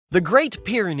The Great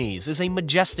Pyrenees is a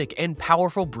majestic and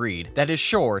powerful breed that is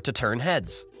sure to turn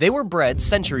heads. They were bred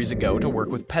centuries ago to work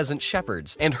with peasant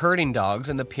shepherds and herding dogs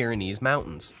in the Pyrenees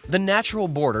Mountains, the natural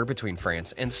border between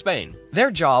France and Spain.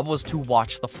 Their job was to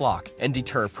watch the flock and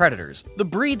deter predators. The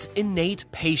breed's innate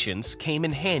patience came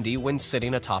in handy when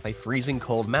sitting atop a freezing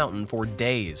cold mountain for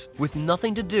days, with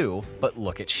nothing to do but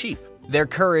look at sheep. Their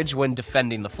courage when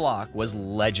defending the flock was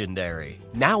legendary.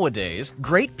 Nowadays,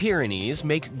 Great Pyrenees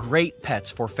make great pets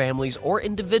for families or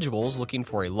individuals looking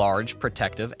for a large,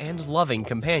 protective, and loving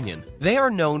companion. They are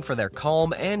known for their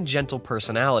calm and gentle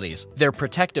personalities. Their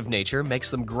protective nature makes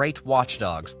them great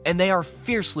watchdogs, and they are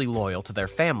fiercely loyal to their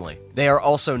family. They are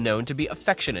also known to be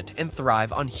affectionate and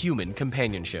thrive on human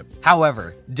companionship.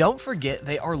 However, don't forget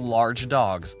they are large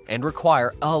dogs and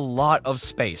require a lot of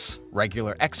space,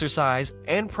 regular exercise,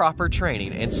 and proper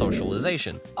training and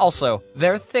socialization. Also,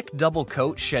 their thick double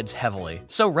coat sheds heavily,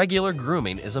 so regular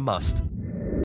grooming is a must.